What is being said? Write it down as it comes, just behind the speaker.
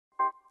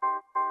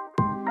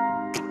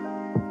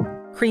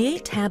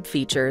Create tab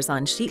features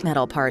on sheet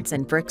metal parts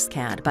in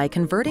BricsCAD by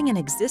converting an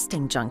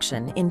existing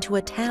junction into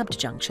a tabbed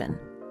junction.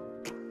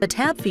 The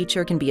tab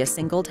feature can be a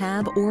single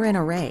tab or an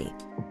array.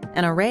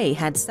 An array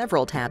had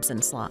several tabs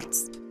and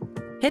slots.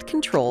 Hit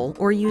Ctrl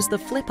or use the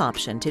flip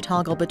option to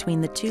toggle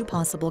between the two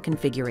possible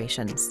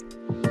configurations.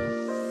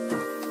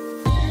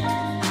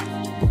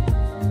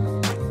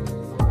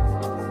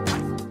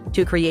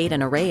 To create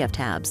an array of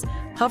tabs,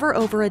 hover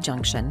over a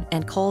junction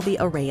and call the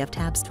Array of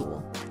Tabs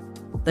tool.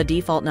 The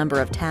default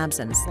number of tabs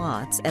and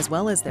slots, as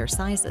well as their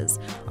sizes,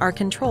 are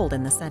controlled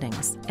in the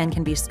settings and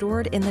can be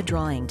stored in the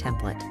drawing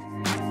template.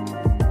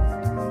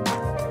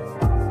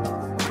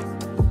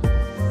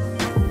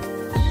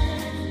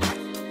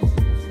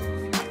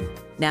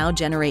 Now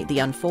generate the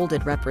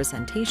unfolded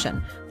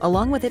representation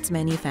along with its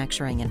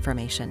manufacturing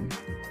information.